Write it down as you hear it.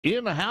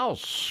In the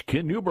house,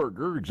 Ken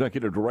Newburger,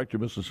 Executive Director,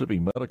 Mississippi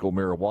Medical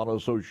Marijuana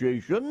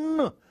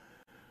Association,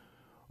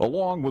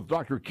 along with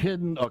Dr.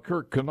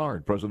 Kirk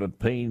Kinard, President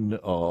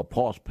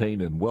Paws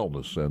Pain and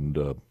Wellness, and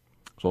is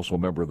also a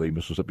member of the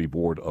Mississippi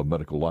Board of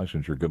Medical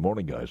Licensure. Good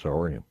morning, guys. How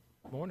are you?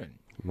 Morning.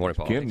 Morning,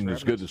 Paul. Ken,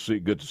 it's good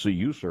to see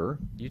you, sir.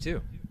 You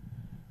too.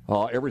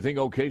 Everything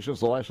okay since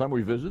the last time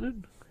we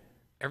visited?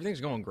 Everything's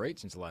going great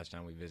since the last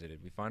time we visited.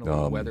 We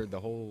finally weathered the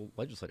whole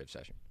legislative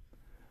session.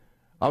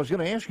 I was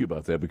going to ask you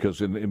about that because,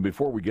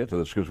 before we get to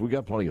this, because we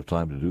got plenty of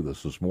time to do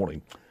this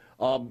morning,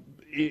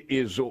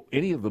 is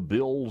any of the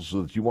bills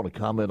that you want to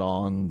comment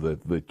on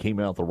that came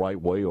out the right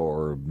way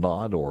or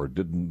not, or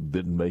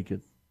didn't make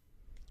it?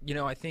 You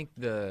know, I think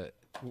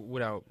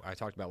what I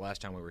talked about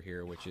last time we were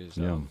here, which is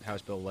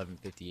House Bill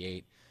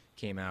 1158,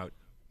 came out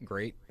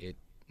great. It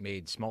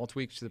made small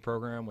tweaks to the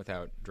program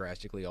without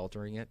drastically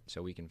altering it,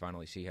 so we can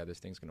finally see how this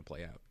thing's going to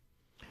play out.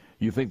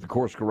 You think the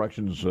course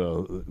corrections, has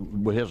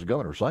the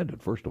governor signed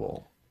it, first of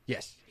all?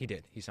 Yes, he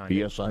did. He signed it.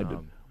 He has signed it.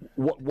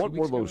 What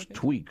were those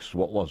tweaks?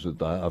 What was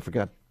it? I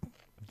forgot.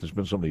 There's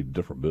been so many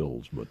different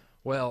bills. But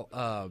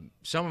well,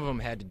 some of them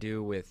had to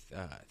do with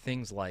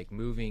things like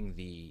moving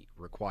the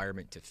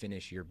requirement to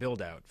finish your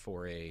build-out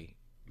for a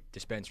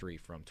dispensary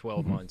from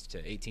 12 months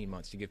to 18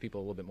 months to give people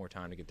a little bit more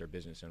time to get their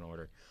business in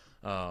order.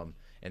 And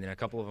then a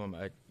couple of them,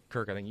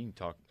 Kirk, I think you can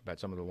talk about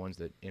some of the ones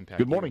that impact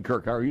Good morning,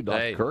 Kirk. How are you, Dr.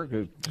 Hey. Kirk?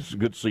 It's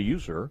good to see you,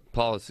 sir.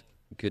 Paul, it's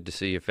good to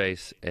see your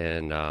face,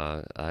 and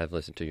I have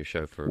listened to your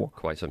show for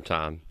quite some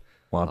time.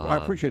 Well, I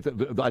appreciate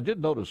that. I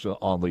did notice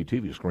on the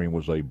TV screen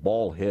was a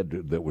ball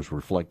head that was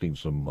reflecting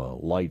some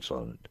lights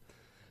on it.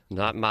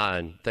 Not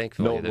mine,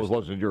 thankfully. No, it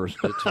wasn't yours.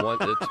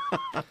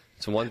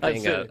 It's one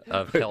thing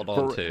I've held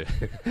on to.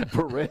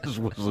 Perez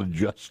was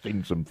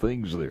adjusting some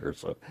things there,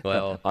 so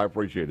well, I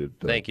appreciate it.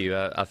 Thank you.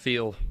 I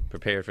feel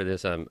prepared for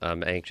this. I'm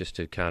anxious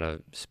to kind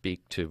of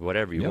speak to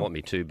whatever you want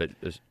me to, but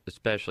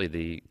especially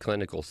the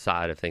clinical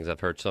side of things. I've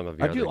heard some of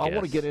your other guests. I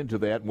want to get into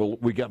that. Well,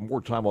 we got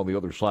more time on the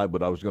other side,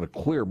 but I was going to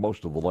clear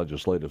most of the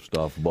legislative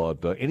stuff.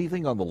 But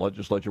anything on the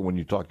legislature when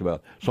you talked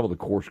about some of the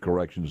course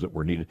corrections that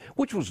were needed,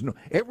 which was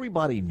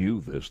everybody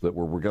knew this, that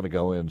we're going to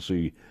go in and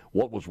see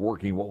what was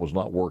working, what was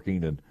not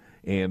working,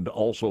 and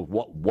also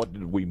what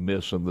did we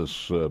miss in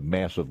this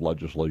massive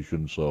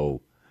legislation. So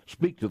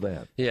speak to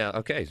that. Yeah,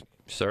 okay,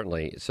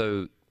 certainly.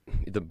 So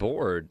the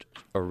board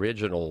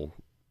original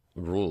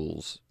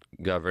rules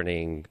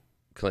governing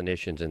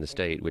clinicians in the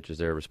state, which is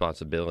their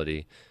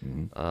responsibility,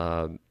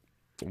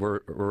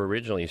 were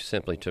originally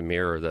simply to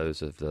mirror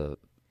those of the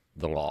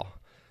law.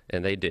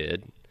 And they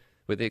did,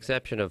 with the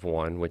exception of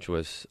one, which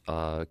was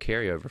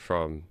carryover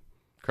from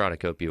chronic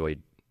opioid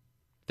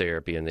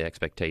therapy and the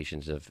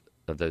expectations of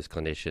those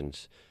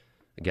clinicians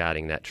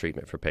guiding that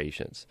treatment for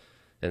patients.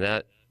 And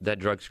that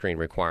drug screen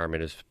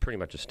requirement is pretty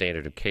much a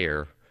standard of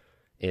care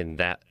in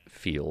that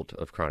field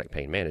of chronic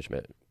pain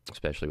management,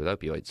 especially with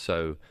opioids.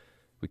 So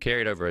we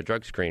carried over a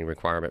drug screen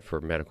requirement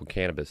for medical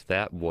cannabis.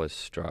 That was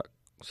struck.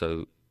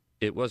 So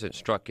it wasn't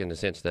struck in the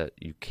sense that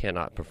you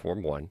cannot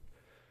perform one.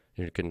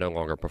 You can no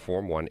longer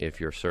perform one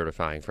if you're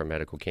certifying for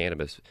medical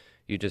cannabis.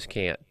 You just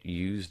can't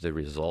use the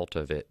result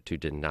of it to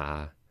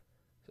deny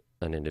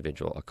an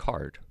individual a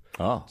card.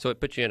 So it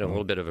puts you in a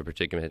little bit of a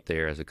predicament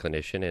there as a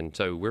clinician. And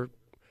so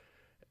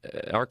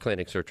our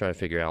clinics are trying to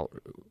figure out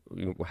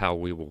how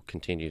we will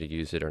continue to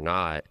use it or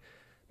not.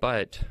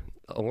 But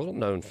a little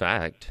known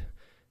fact,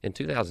 in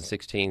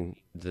 2016,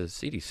 the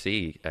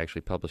CDC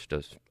actually published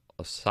a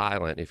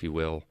silent, if you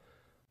will,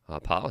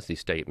 policy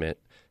statement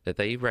that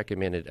they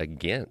recommended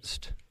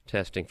against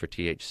testing for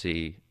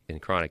THC in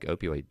chronic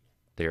opioid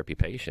therapy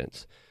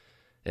patients.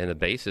 And the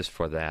basis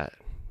for that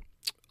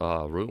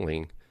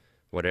ruling,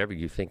 whatever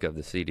you think of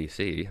the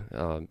CDC,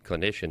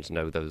 clinicians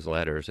know those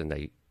letters and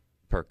they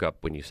perk up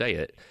when you say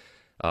it.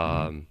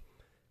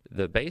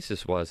 The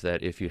basis was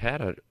that if you had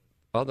an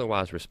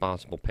otherwise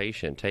responsible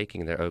patient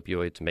taking their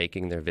opioids,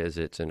 making their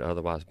visits, and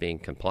otherwise being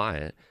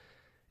compliant,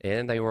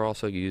 and they were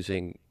also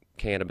using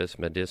cannabis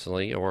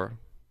medicinally or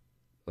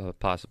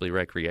possibly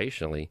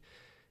recreationally,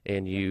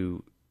 and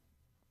you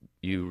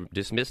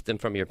dismissed them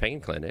from your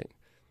pain clinic,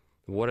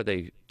 what are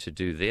they to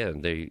do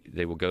then?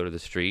 They will go to the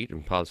street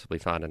and possibly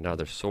find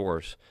another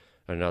source,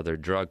 another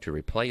drug to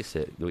replace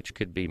it, which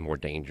could be more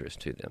dangerous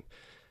to them.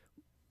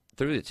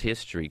 Through its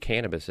history,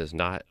 cannabis has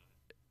not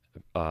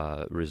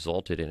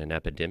resulted in an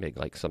epidemic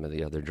like some of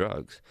the other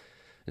drugs.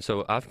 And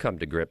so I've come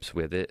to grips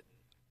with it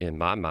in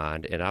my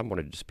mind, and I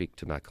wanted to speak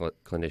to my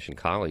clinician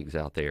colleagues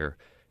out there,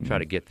 try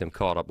to get them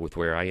caught up with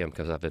where I am,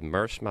 because I've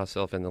immersed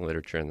myself in the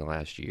literature in the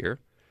last year.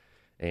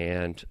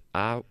 And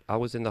I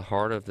was in the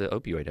heart of the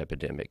opioid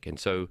epidemic. And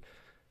so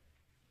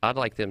I'd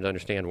like them to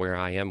understand where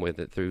I am with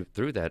it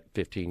through that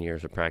 15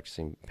 years of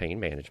practicing pain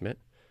management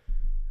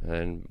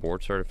and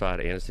board-certified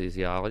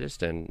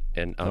anesthesiologist.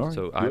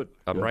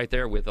 I'm right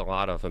there with a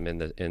lot of them in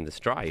the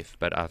strife,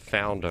 but I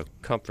found a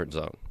comfort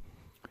zone.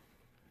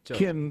 So,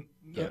 Ken,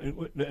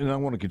 and I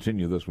want to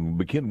continue this one,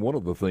 but Ken, one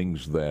of the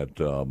things that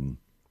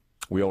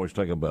we always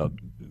talk about,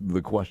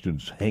 the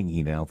questions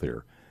hanging out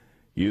there,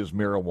 is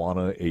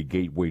marijuana a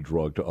gateway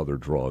drug to other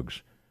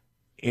drugs?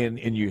 And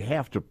you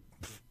have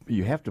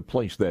to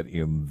place that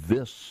in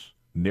this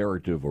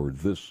narrative or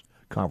this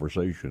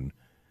conversation.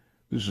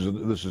 This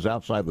is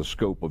outside the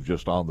scope of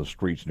just on the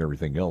streets and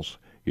everything else.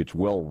 It's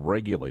well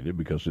regulated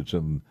because it's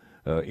in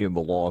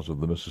the laws of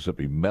the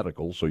Mississippi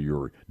Medical, so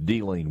you're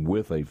dealing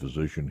with a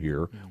physician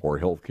here or a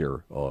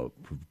healthcare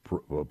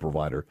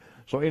provider.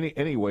 So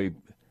anyway,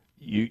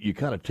 you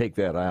kind of take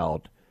that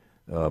out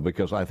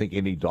because I think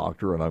any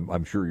doctor, and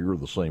I'm sure you're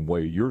the same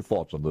way. Your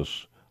thoughts on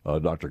this,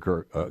 Dr.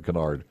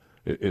 Kinard,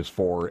 as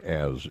far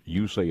as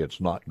you say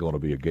it's not going to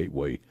be a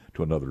gateway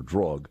to another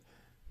drug,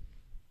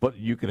 but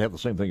you can have the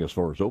same thing as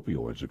far as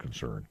opioids are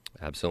concerned.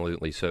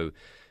 Absolutely. So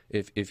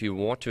if you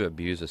want to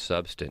abuse a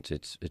substance,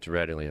 it's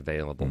readily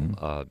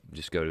available.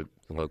 Just go to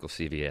the local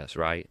CVS,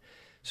 right?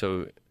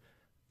 So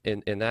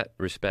in that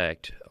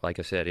respect, like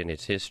I said, in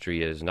its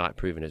history, it has not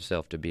proven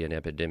itself to be an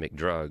epidemic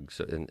drug.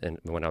 So, and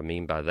what I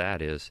mean by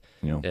that is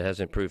it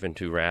hasn't proven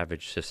to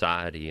ravage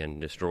society and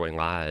destroy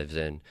lives.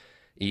 And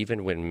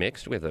even when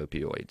mixed with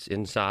opioids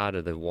inside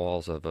of the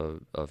walls of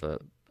a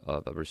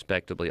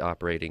respectably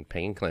operating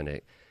pain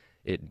clinic,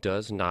 it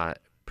does not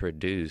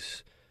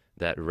produce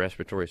that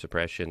respiratory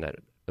suppression, that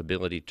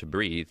ability to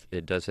breathe.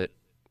 It doesn't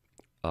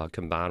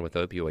combine with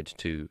opioids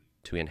to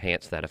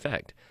enhance that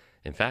effect.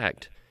 In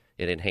fact,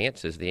 it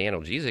enhances the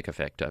analgesic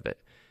effect of it.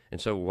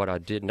 And so what I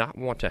did not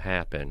want to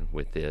happen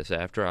with this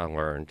after I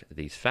learned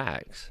these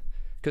facts,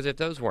 because if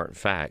those weren't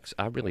facts,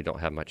 I really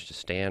don't have much to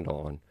stand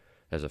on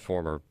as a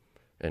former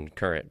and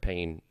current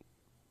pain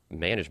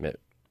management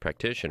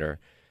practitioner.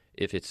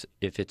 If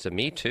it's a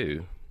me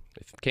too,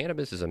 if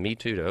cannabis is a me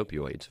too to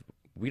opioids,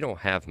 we don't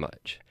have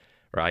much,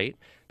 right?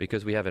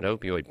 Because we have an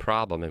opioid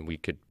problem and we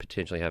could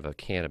potentially have a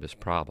cannabis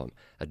problem.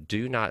 I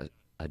do not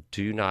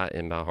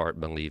in my heart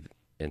believe,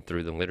 and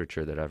through the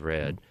literature that I've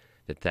read,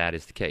 that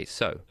is the case.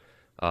 So,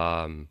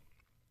 I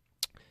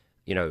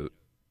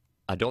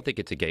don't think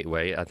it's a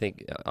gateway. I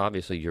think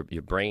obviously your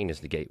brain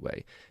is the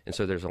gateway. And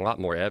so there's a lot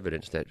more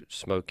evidence that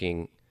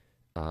smoking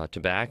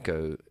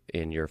tobacco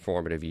in your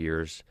formative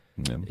years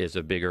is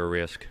a bigger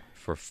risk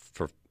for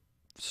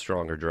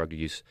stronger drug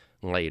use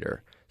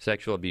later.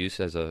 Sexual abuse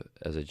as a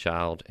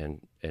child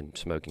and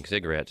smoking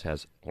cigarettes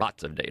has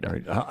lots of data.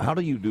 Right. How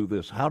do you do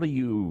this?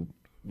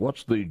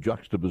 What's the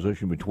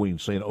juxtaposition between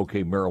saying,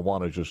 okay,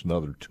 marijuana is just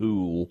another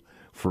tool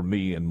for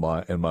me in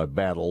my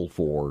battle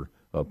for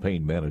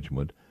pain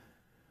management,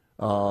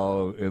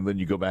 and then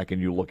you go back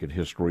and you look at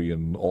history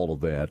and all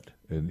of that,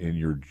 and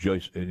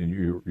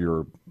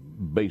you're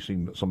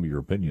basing some of your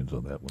opinions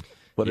on that one.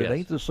 But Yes. It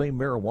ain't the same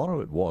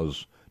marijuana it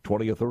was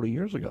 20 or 30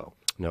 years ago.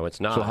 No,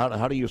 it's not. So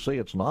how do you say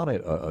it's not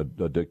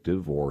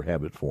addictive or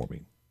habit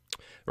forming?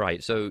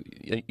 Right. So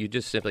you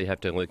just simply have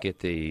to look at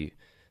the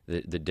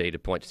data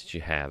points that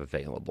you have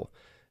available.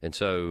 And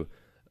so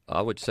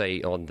I would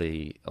say on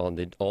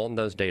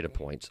those data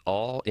points,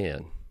 all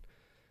in,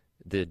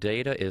 the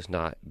data is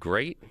not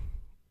great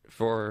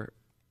for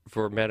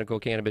medical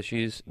cannabis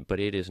use, but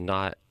it is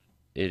not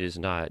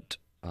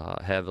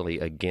heavily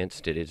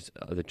against it. It's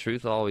the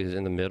truth always is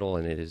in the middle,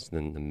 and it is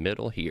in the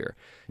middle here.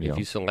 Yeah. If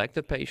you select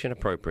the patient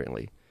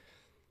appropriately,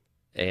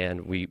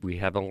 and we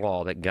have a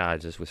law that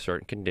guides us with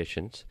certain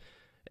conditions,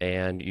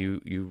 and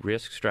you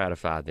risk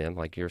stratify them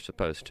like you're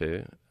supposed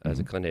to as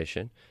a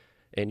clinician,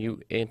 and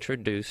you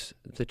introduce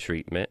the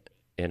treatment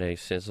in a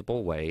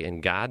sensible way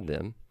and guide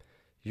them,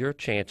 your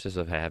chances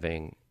of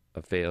having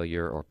a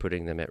failure or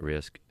putting them at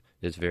risk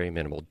is very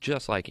minimal,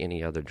 just like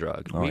any other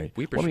drug. All right.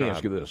 We prescribe, Let me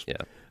ask you this.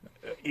 Yeah.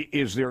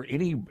 Is there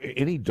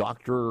any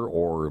doctor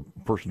or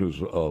person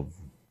who's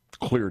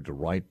cleared to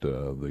write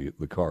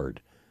the card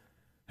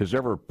has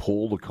ever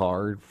pulled a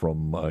card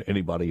from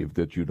anybody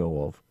that you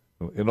know of?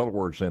 In other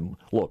words, saying,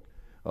 look,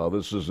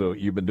 this is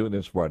you've been doing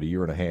this for about a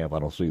year and a half. I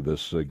don't see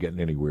this getting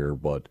anywhere,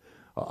 but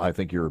I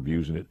think you're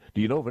abusing it.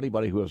 Do you know of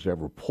anybody who has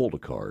ever pulled a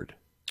card?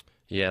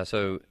 Yeah,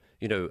 so,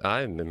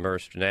 I'm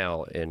immersed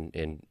now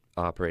in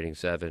operating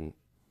 7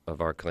 of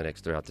our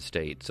clinics throughout the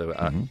state. So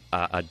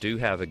I do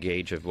have a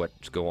gauge of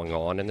what's going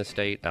on in the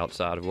state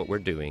outside of what we're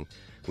doing.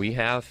 We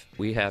have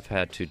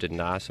had to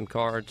deny some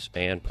cards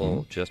and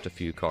pull just a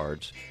few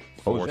cards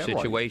for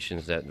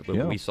situations that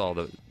we saw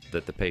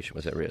that the patient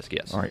was at risk,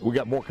 yes. All right, we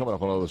got more coming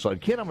up on the other side.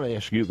 Ken, I'm going to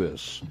ask you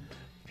this.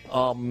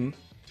 Well,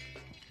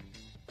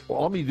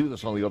 let me do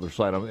this on the other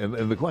side.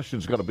 And the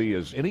question's going to be,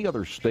 is any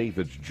other state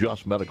that's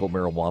just medical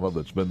marijuana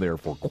that's been there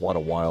for quite a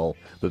while,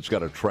 that's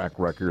got a track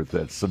record,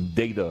 that some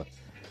data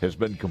has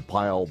been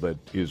compiled that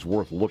is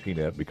worth looking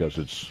at because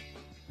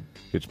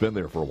it's been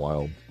there for a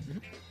while,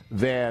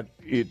 that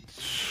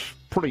it's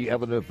pretty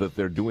evident that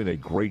they're doing a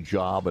great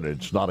job and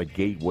it's not a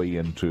gateway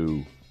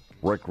into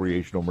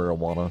recreational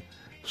marijuana?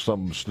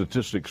 Some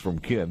statistics from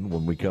Ken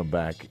when we come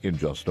back in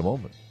just a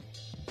moment.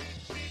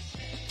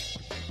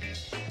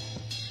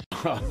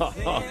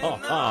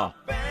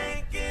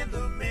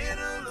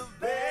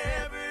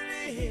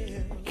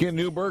 Ken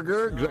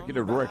Newburger,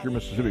 Executive Director,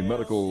 Mississippi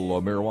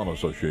Medical Marijuana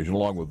Association,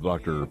 along with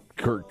Dr.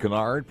 Kirk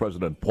Kinard,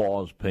 President,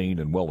 Pause, Pain,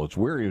 and Wellness.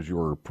 Where is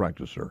your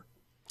practice, sir?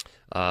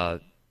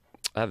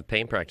 I have a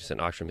pain practice in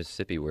Oxford,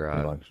 Mississippi, where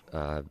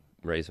I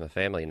raise my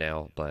family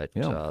now, but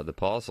the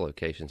pause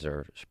locations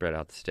are spread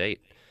out the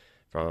state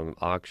from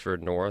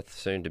Oxford North,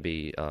 soon to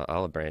be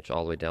Olive Branch,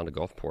 all the way down to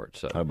Gulfport.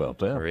 So how about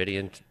that?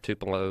 Meridian,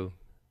 Tupelo,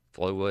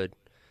 Flowood,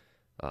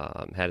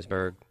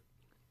 Hattiesburg.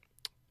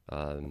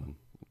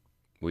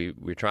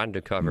 We're trying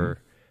to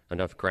cover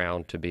enough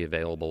ground to be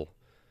available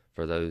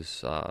for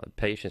those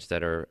patients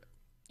that are,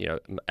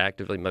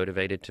 actively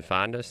motivated to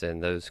find us,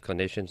 and those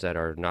clinicians that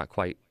are not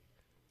quite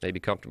maybe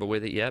comfortable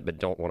with it yet, but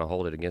don't want to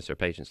hold it against their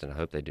patients, and I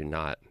hope they do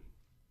not.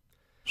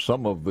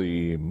 Some of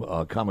the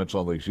comments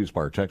on the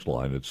ceasefire text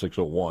line at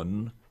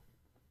 601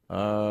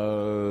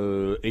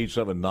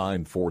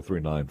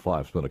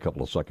 879-4395. Spent a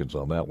couple of seconds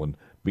on that one.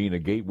 Being a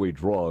gateway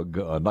drug,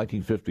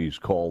 1950s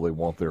call, they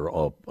want their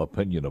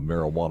opinion of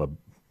marijuana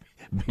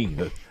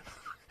being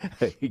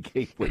a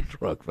gateway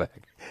drug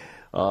back.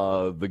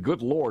 The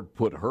good Lord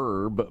put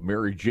Herb,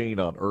 Mary Jane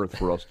on earth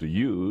for us to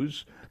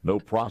use. No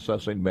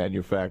processing,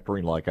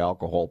 manufacturing like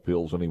alcohol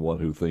pills. Anyone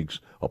who thinks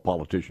a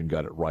politician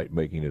got it right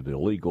making it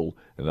illegal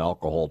and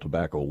alcohol,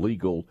 tobacco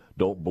legal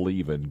don't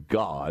believe in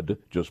God,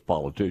 just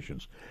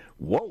politicians.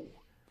 Whoa.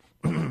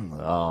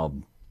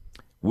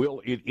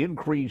 Will it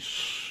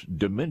increase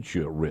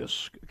dementia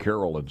risk?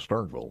 Carol in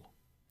Sternville.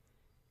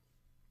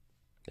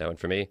 That one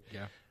for me?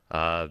 Yeah.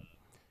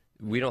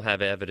 We don't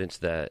have evidence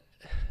that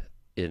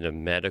in a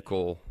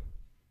medical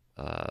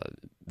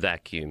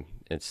vacuum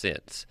and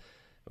sense,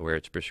 where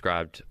it's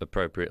prescribed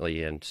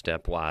appropriately and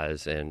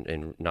stepwise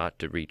and not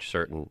to reach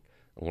certain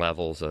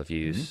levels of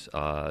use,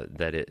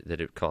 that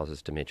it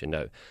causes dementia.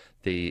 No,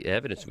 the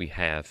evidence we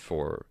have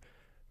for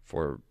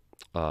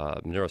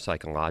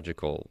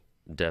neuropsychological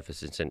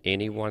deficits in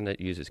anyone that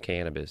uses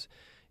cannabis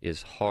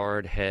is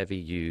hard, heavy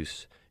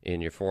use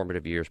in your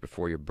formative years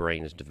before your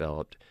brain is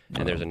developed.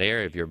 And there's an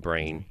area of your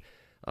brain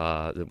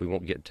that we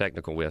won't get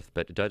technical with,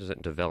 but it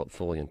doesn't develop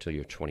fully until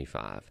you're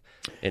 25.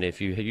 And if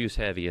you use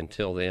heavy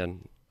until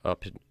then,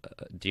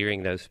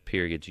 during those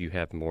periods, you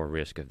have more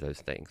risk of those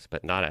things,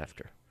 but not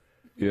after.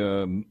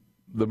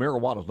 The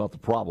marijuana is not the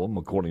problem,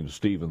 according to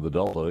Steve in the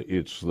Delta.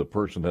 It's the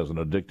person has an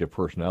addictive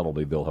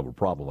personality, they'll have a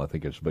problem. I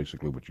think it's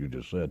basically what you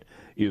just said.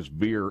 Is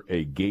beer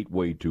a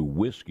gateway to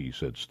whiskey,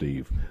 said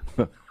Steve.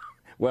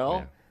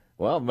 Well,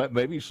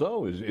 maybe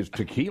so. Is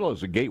tequila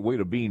a gateway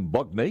to being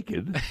buck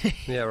naked?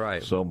 Yeah,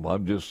 right. So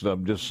I'm just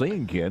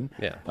saying, Ken.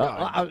 Yeah.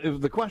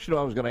 The question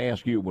I was going to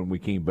ask you when we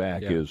came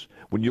back is,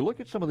 when you look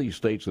at some of these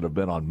states that have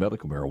been on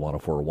medical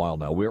marijuana for a while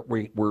now,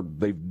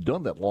 they've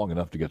done that long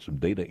enough to get some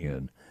data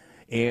in,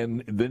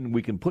 and then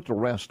we can put the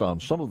rest on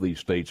some of these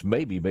states.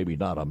 Maybe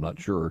not. I'm not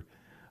sure.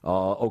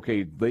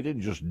 Okay, they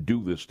didn't just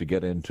do this to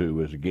get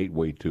into as a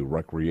gateway to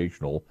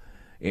recreational,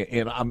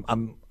 and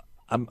I'm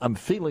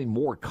feeling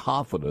more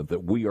confident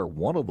that we are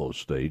one of those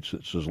states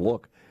that says,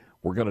 look,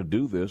 we're going to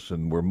do this,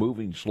 and we're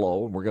moving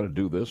slow, and we're going to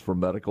do this for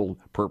medical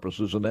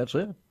purposes, and that's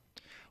it.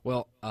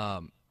 Well,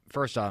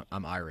 first,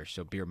 I'm Irish,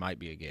 so beer might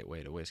be a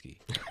gateway to whiskey.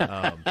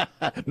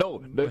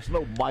 No, there's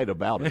no might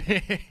about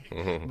it.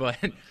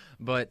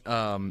 But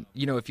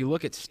if you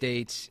look at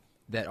states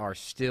that are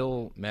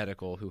still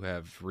medical who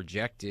have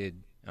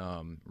rejected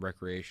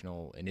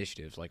recreational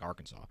initiatives like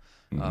Arkansas,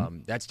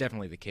 that's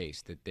definitely the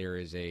case, that there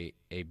is a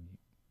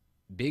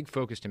big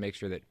focus to make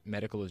sure that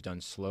medical is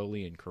done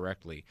slowly and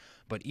correctly.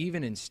 But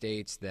even in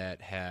states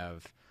that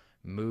have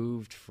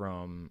moved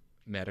from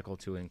medical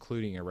to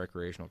including a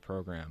recreational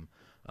program,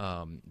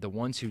 the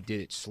ones who did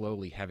it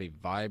slowly have a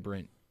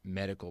vibrant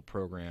medical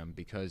program,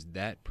 because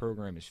that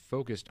program is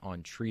focused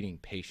on treating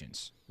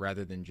patients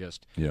rather than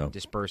just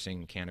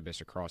dispersing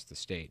cannabis across the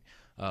state.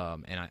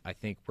 And I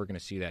think we're going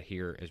to see that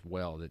here as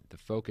well, that the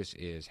focus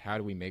is how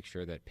do we make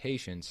sure that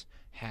patients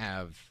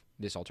have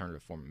this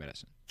alternative form of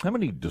medicine. How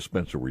many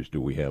dispensaries do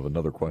we have?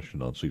 Another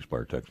question on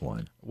ceasefire text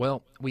line.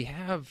 Well, we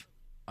have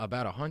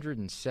about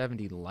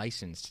 170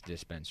 licensed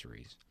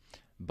dispensaries,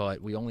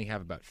 but we only have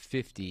about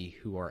 50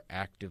 who are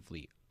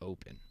actively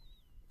open.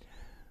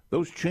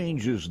 Those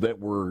changes that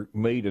were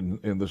made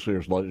in this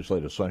year's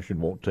legislative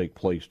session won't take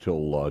place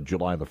till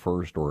July the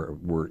 1st, or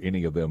were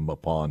any of them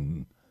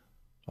upon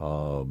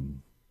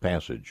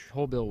passage? The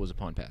whole bill was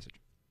upon passage.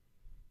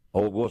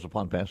 Oh, it was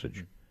upon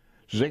passage.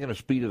 Is that going to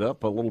speed it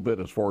up a little bit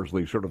as far as the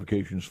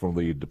certifications from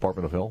the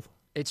Department of Health?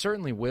 It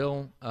certainly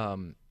will.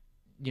 The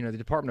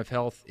Department of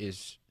Health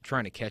is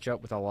trying to catch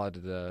up with a lot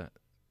of the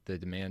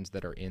demands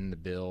that are in the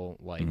bill.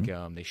 Like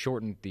they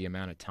shortened the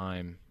amount of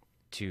time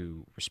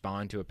to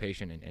respond to a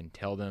patient and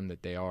tell them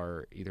that they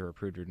are either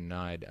approved or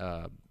denied.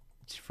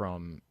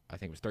 From, I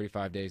think it was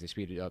 35 days, they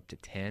speeded it up to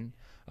 10.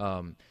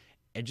 And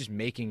just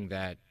making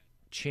that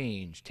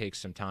change takes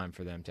some time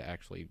for them to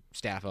actually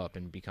staff up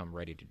and become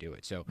ready to do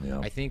it. So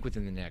I think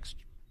within the next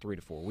 3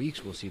 to 4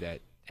 weeks, we'll see that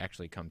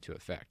actually come to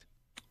effect.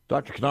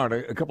 Dr.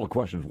 Kinard, a couple of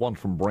questions. One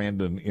from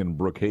Brandon in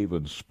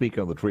Brookhaven. Speak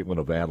on the treatment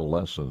of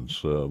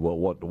adolescents.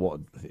 What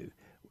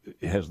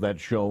has that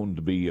shown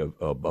to be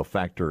a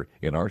factor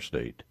in our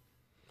state?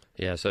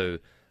 Yeah, so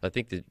I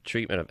think the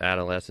treatment of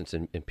adolescents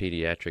and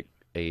pediatric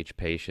age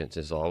patients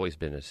has always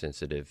been a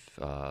sensitive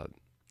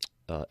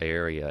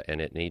area,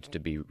 and it needs to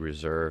be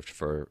reserved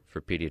for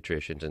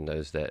pediatricians and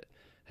those that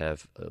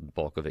have a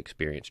bulk of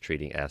experience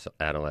treating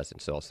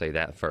adolescents. So I'll say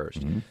that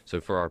first. So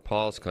for our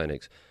pause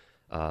clinics,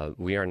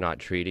 we are not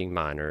treating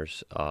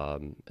minors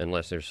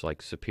unless there's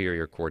like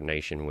superior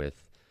coordination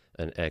with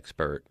an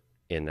expert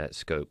in that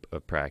scope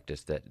of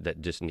practice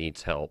that just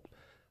needs help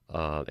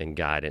and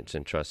guidance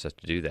and trusts us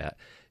to do that.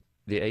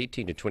 The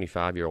 18 to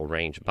 25-year-old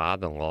range by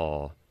the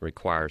law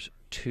requires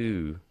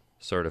 2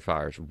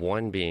 certifiers,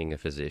 one being a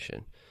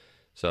physician.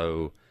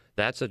 So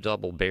that's a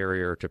double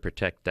barrier to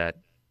protect that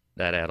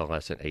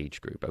adolescent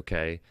age group,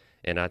 okay?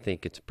 And I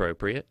think it's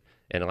appropriate.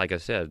 And like I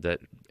said, that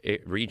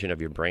region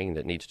of your brain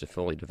that needs to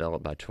fully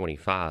develop by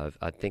 25,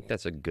 I think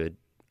that's a good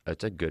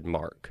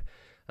mark.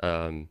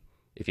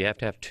 If you have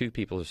to have 2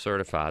 people to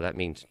certify, that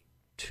means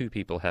 2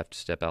 people have to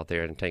step out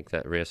there and take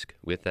that risk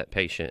with that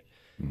patient,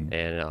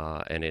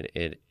 and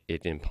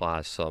it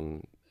implies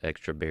some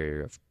extra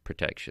barrier of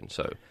protection.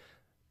 So,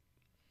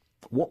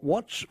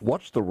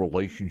 what's the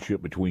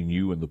relationship between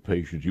you and the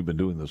patients? You've been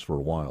doing this for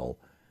a while.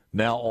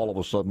 Now, all of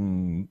a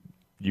sudden,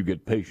 you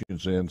get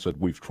patients in and said,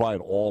 "We've tried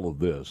all of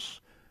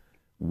this.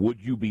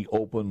 Would you be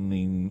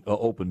open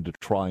to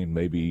trying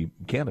maybe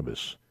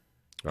cannabis?"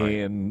 Right.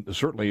 And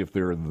certainly, if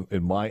they're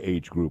in my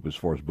age group, as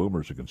far as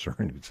boomers are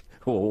concerned, it's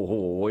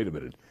wait a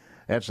minute,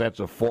 that's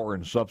a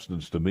foreign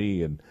substance to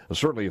me, and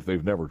certainly if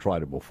they've never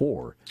tried it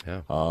before.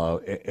 Yeah.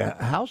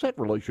 How's that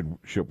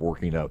relationship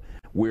working out?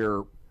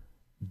 Where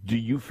do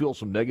you feel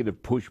some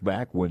negative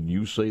pushback when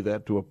you say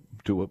that to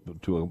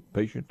a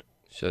patient?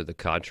 So the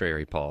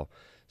contrary, Paul.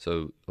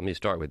 So let me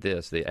start with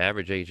this. The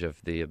average age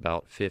of the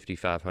about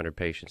 5,500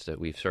 patients that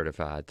we've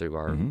certified through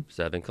our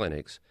 7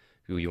 clinics,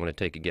 who you want to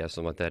take a guess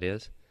on what that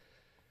is?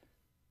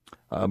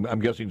 I'm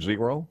guessing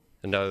 0?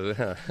 No.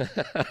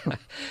 The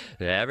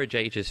average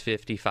age is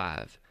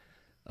 55.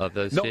 Of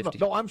those 50.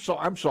 No, I'm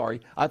sorry.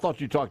 I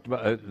thought you talked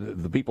about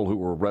the people who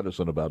were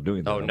reticent about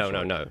doing that. Oh,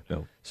 no.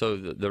 So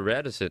the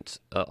reticence,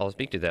 I'll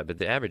speak to that, but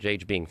the average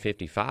age being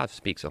 55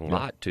 speaks a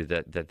lot to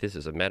that this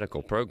is a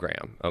medical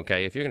program,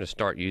 okay? If you're going to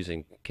start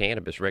using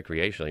cannabis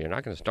recreationally, you're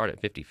not going to start at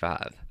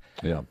 55.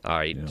 Yeah. All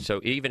right. Yeah. So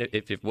even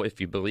if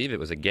you believe it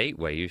was a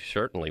gateway, you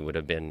certainly would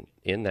have been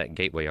in that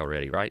gateway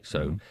already, right?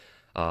 So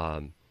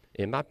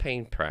in my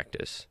pain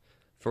practice,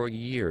 for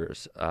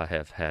years, I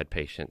have had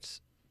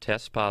patients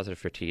test positive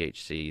for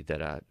THC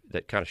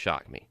that kind of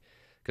shocked me,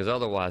 because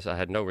otherwise I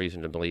had no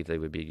reason to believe they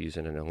would be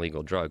using an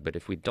illegal drug. But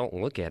if we don't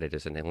look at it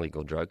as an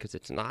illegal drug, because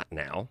it's not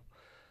now,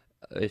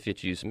 if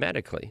it's used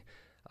medically,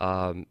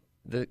 the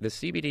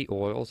CBD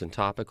oils and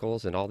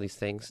topicals and all these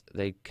things,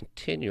 they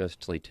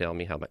continuously tell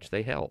me how much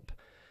they help.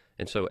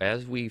 And so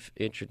as we've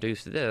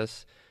introduced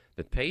this,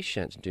 the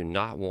patients do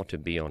not want to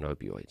be on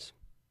opioids.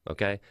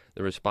 Okay?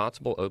 The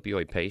responsible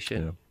opioid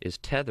patient is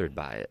tethered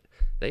by it.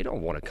 They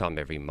don't want to come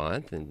every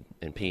month and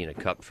pee in a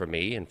cup for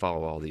me and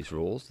follow all these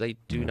rules. They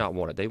do not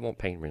want it. They want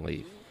pain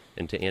relief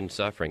and to end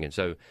suffering. And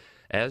so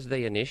as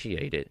they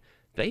initiate it,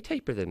 they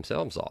taper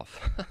themselves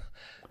off.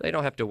 They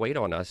don't have to wait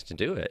on us to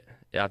do it.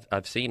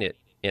 I've seen it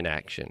in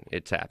action.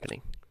 It's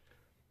happening.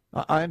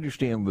 I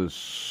understand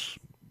this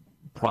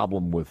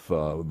problem with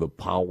the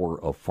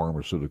power of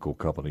pharmaceutical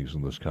companies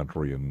in this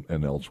country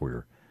and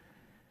elsewhere.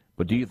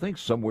 But do you think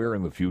somewhere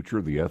in the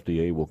future the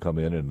FDA will come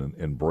in and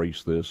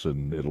embrace this,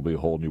 and it'll be a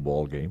whole new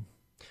ball game?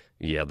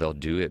 Yeah, they'll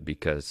do it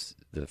because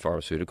the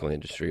pharmaceutical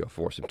industry will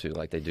force them to,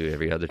 like they do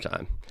every other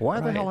time.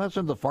 Why the hell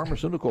hasn't the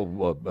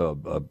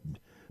pharmaceutical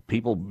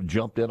people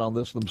jumped in on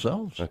this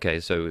themselves? Okay,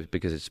 so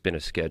because it's been a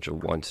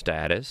Schedule I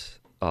status.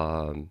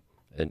 And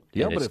but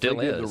it if still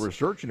they did the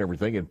research and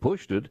everything and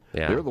pushed it,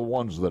 they're the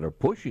ones that are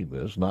pushing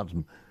this.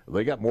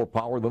 They got more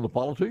power than the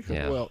politicians.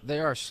 Yeah. Well,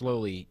 they are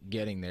slowly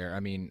getting there. I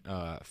mean,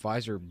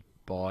 Pfizer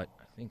bought,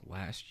 I think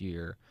last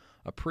year,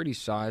 a pretty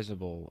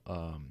sizable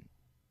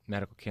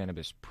medical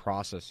cannabis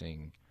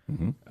processing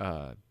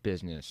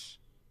business,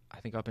 I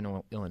think up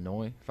in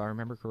Illinois, if I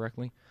remember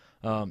correctly.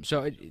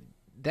 So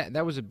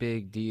that was a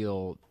big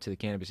deal to the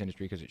cannabis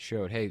industry, because it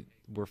showed, hey,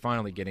 we're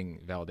finally getting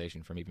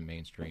validation from even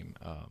mainstream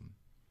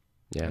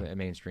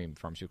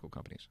pharmaceutical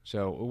companies.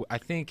 So I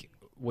think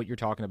what you're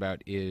talking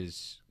about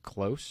is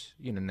close,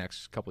 in the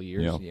next couple of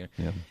years.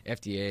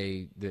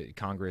 FDA, the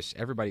Congress,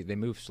 everybody, they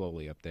move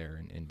slowly up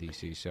there in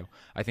D.C. So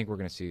I think we're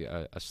going to see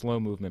a slow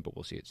movement, but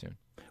we'll see it soon.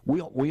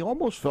 We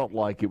almost felt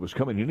like it was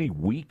coming any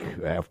week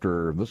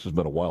after, this has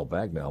been a while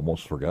back now,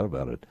 almost forgot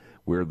about it,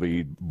 where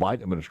the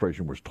Biden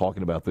administration was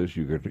talking about this.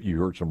 You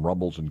heard some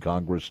rumbles in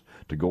Congress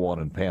to go on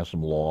and pass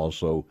some laws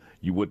so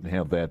you wouldn't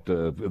have that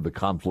the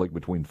conflict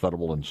between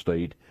federal and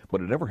state,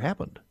 but it never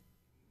happened.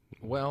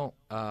 Well,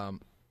 I'm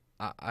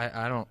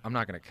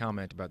not going to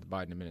comment about the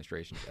Biden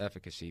administration's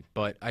efficacy,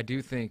 but I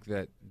do think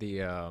that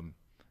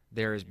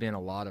there has been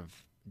a lot of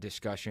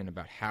discussion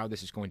about how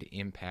this is going to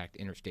impact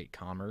interstate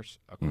commerce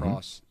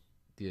across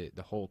the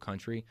whole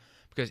country,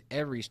 because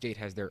every state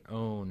has their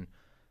own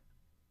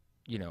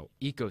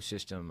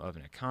ecosystem of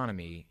an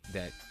economy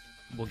that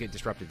will get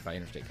disrupted by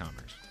interstate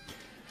commerce.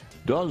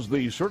 Does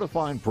the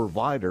certifying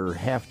provider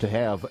have to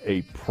have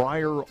a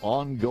prior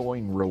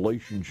ongoing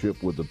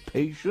relationship with the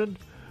patient,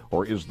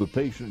 or is the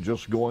patient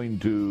just going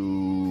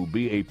to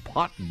be a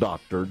pot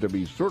doctor to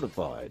be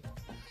certified?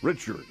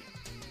 Richard,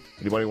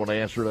 anybody want to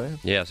answer that?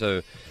 Yeah,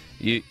 so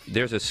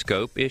there's a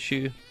scope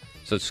issue.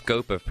 So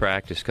scope of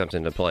practice comes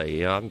into play.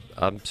 You know,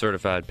 I'm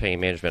certified pain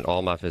management.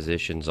 All my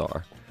physicians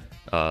are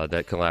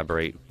that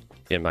collaborate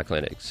in my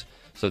clinics.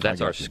 So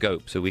that's our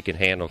scope. So we can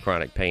handle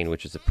chronic pain,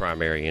 which is the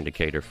primary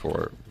indicator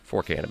for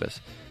cannabis.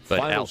 But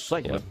final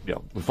segment. Yeah,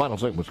 the final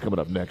segment's coming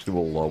up next.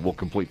 We'll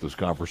complete this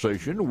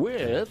conversation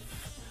with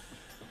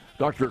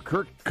Dr.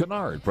 Kirk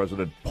Kinard,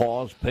 President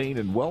Pause Pain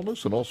and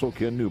Wellness, and also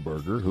Ken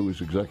Newburger, who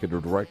is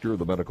Executive Director of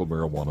the Medical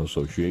Marijuana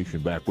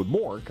Association. Back with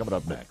more coming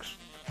up next.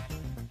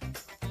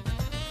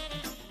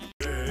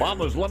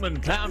 Mama's Lemon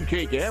Pound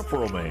Cake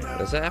Afro Man.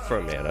 That's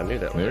Afro Man. I knew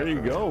that one. There you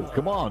go.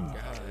 Come on.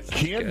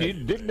 Ken,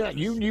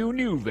 you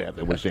knew that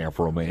it was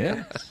Afro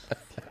Man.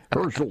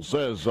 Herschel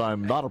says,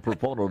 I'm not a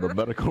proponent of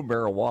medical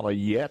marijuana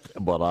yet,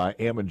 but I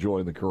am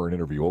enjoying the current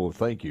interview. Oh,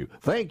 thank you.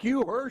 Thank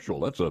you,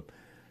 Herschel. That's a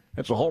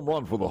home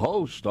run for the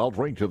host. I'll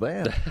drink to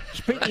that.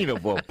 Speaking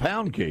of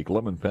pound cake,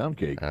 lemon pound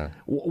cake,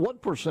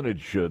 what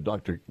percentage,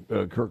 Dr.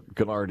 Kirk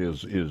Kinard,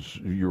 is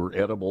your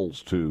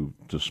edibles to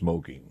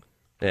smoking?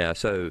 Yeah,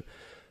 so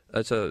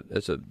that's a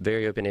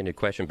very open-ended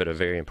question, but a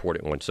very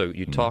important one. So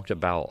you talked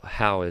about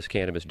how is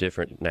cannabis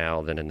different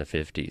now than in the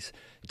 50s.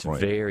 It's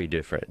very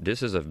different.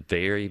 This is a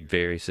very,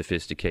 very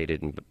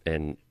sophisticated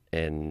and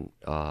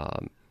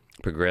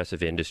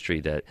progressive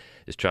industry that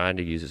is trying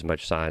to use as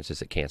much science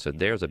as it can. So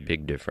there's a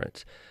big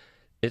difference.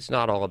 It's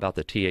not all about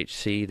the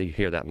THC. You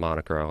hear that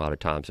moniker a lot of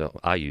times. So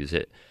I use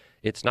it.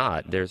 It's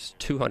not. There's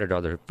 200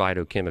 other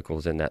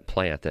phytochemicals in that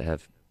plant that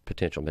have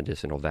potential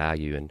medicinal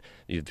value, and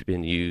you've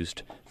been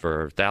used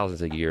for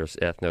thousands of years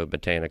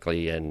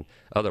ethnobotanically and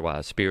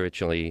otherwise,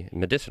 spiritually,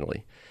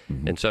 medicinally.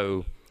 And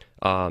so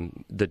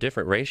the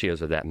different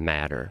ratios of that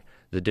matter.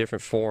 The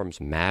different forms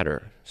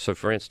matter. So,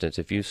 for instance,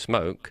 if you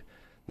smoke,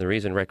 the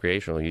reason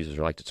recreational users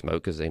like to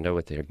smoke is they know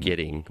what they're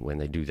getting when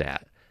they do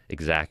that.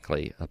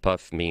 Exactly. A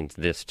puff means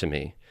this to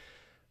me.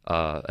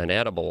 An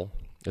edible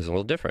is a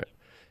little different.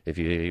 If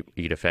you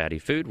eat a fatty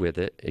food with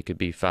it, it could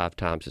be 5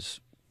 times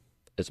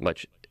as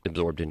much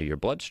absorbed into your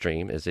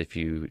bloodstream as if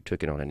you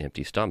took it on an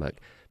empty stomach.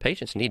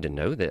 Patients need to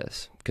know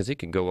this because it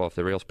could go off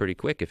the rails pretty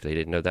quick if they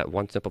didn't know that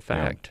one simple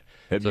fact. Yeah.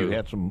 Have you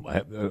had some,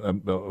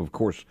 of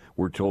course,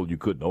 we're told you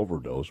couldn't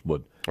overdose,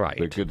 but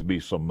there could be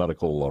some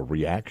medical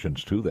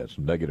reactions to that,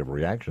 some negative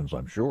reactions,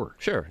 I'm sure.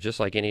 Sure, just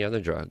like any other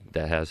drug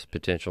that has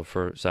potential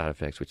for side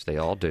effects, which they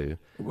all do.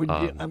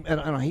 And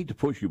I hate to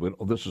push you,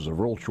 but this is a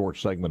real short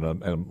segment,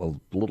 and I'm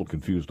a little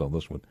confused on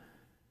this one.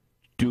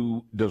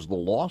 Does the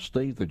law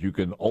state that you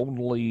can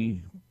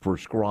only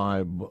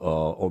prescribe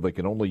or they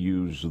can only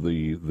use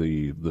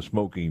the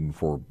smoking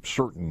for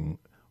certain,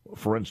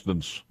 for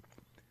instance,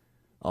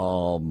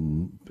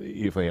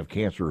 if they have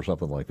cancer or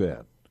something like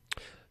that?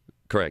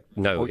 Correct.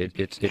 No, it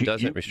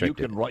doesn't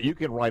restrict it. You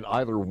can write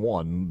either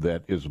one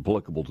that is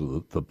applicable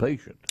to the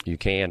patient. You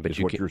can, but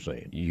you're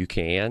saying. You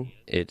can.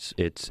 It's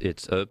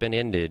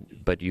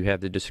open-ended, but you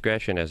have the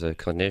discretion as a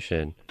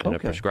clinician and a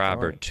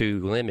prescriber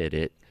to limit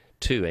it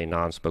to a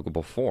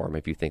non-smokable form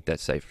if you think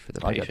that's safe for the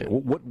patient.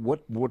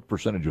 What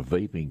percentage of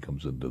vaping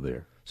comes into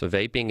there? So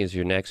vaping is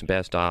your next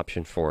best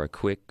option for a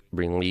quick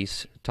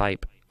release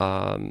type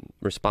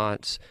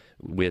response,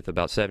 with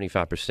about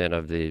 75%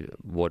 of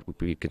what would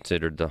be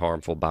considered the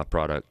harmful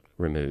byproduct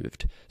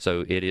removed.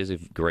 So it is a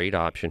great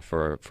option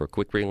for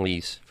quick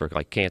release for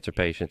like cancer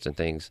patients and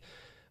things,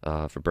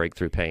 for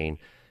breakthrough pain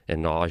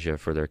and nausea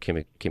for their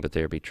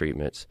chemotherapy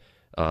treatments,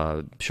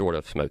 short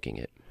of smoking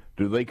it.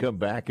 Do they come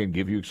back and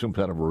give you some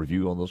kind of a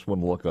review on this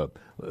one? Look up,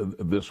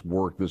 this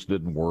worked, this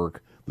didn't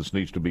work, this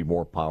needs to be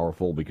more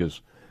powerful,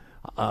 because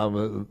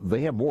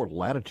they have more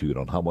latitude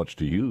on how much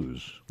to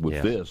use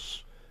with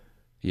this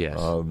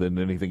than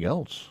anything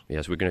else.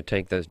 Yes, we're going to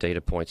take those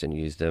data points and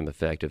use them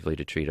effectively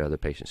to treat other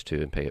patients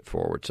too and pay it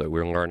forward. So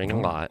we're learning a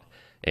lot,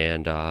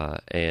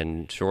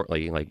 and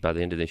shortly, like by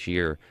the end of this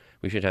year,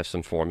 we should have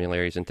some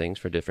formularies and things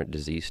for different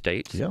disease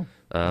states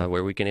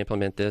where we can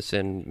implement this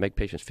and make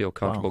patients feel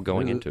comfortable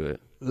going into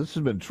it. This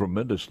has been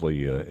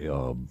tremendously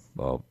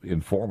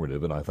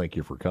informative, and I thank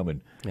you for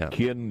coming. Yeah.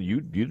 Ken,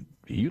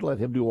 you let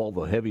him do all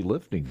the heavy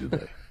lifting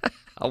today.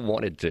 I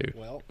wanted to.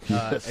 Well,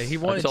 he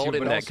wanted I told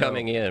to, him that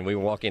coming in. We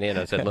were walking in.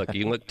 I said, look,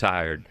 you look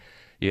tired.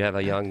 You have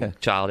a young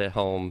child at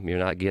home. You're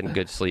not getting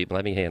good sleep.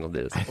 Let me handle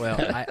this. Well,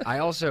 I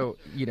also,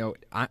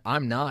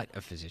 I'm not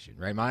a physician,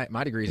 right?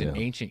 My degree is in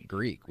ancient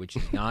Greek, which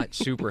is not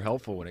super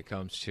helpful when it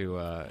comes to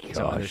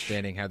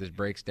understanding how this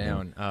breaks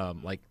down,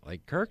 like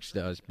Kirk's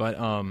does. But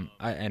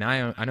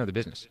I know the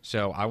business,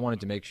 so I wanted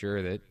to make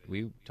sure that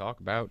when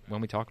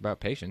we talk about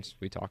patients,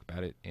 we talk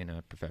about it in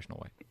a professional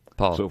way.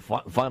 Paul. So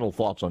final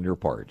thoughts on your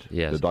part,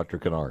 Dr.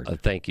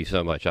 Kinard. Thank you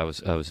so much. I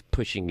was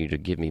pushing you to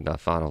give me my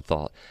final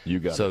thought. You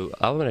got it. So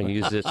I'm going to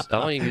use this.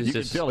 You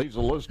can tell he's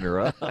a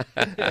listener, huh?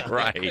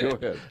 Right. Go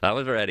ahead. I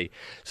was ready.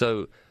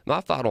 So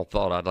my final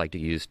thought I'd like to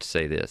use to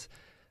say this.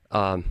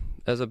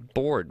 as a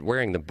board,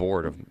 wearing the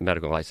Board of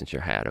Medical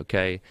Licensure hat,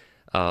 okay?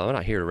 I'm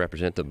not here to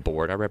represent the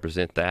board. I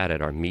represent that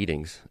at our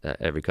meetings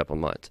every couple of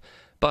months.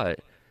 But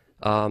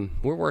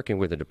we're working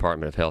with the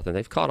Department of Health, and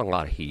they've caught a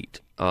lot of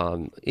heat,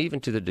 even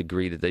to the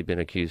degree that they've been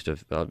accused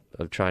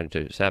of trying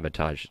to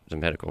sabotage the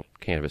medical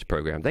cannabis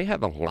program. They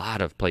have a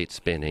lot of plate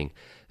spinning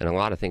and a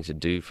lot of things to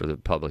do for the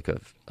public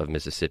of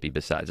Mississippi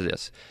besides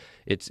this.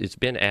 It's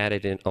been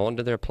added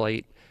onto their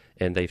plate,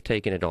 and they've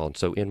taken it on.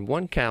 So in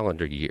one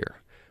calendar year,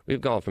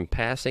 we've gone from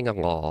passing a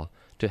law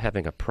to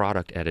having a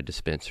product at a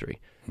dispensary.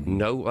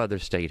 No other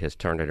state has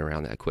turned it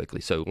around that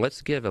quickly. So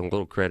let's give a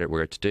little credit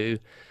where it's due.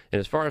 And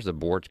as far as the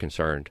board's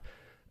concerned,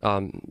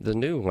 the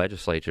new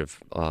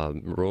legislative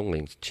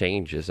rulings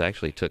changes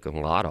actually took a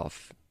lot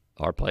off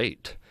our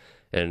plate.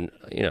 And,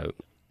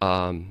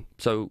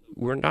 so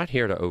we're not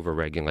here to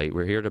overregulate.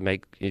 We're here to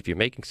if you're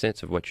making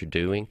sense of what you're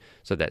doing,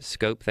 so that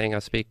scope thing I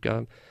speak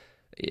of,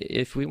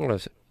 if we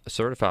want to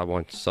certify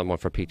someone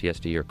for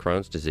PTSD or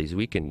Crohn's disease,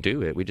 we can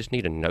do it. We just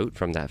need a note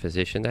from that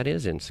physician that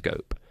is in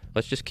scope.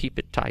 Let's just keep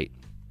it tight.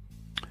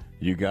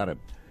 You got it.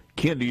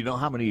 Ken, do you know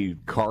how many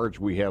cards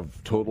we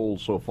have total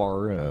so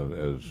far?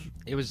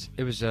 It was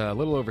a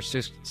little over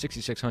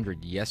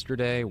 6,600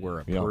 yesterday were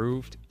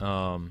approved,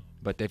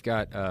 but they've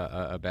got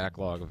a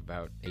backlog of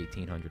about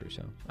 1,800 or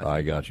so.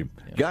 I got you.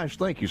 Yeah. Guys,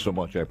 thank you so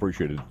much. I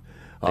appreciate it.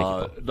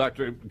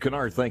 Dr.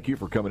 Kinard, thank you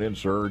for coming in,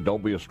 sir.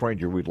 Don't be a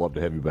stranger. We'd love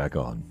to have you back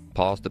on.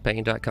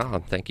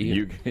 PauseThePain.com. Thank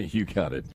you. You got it.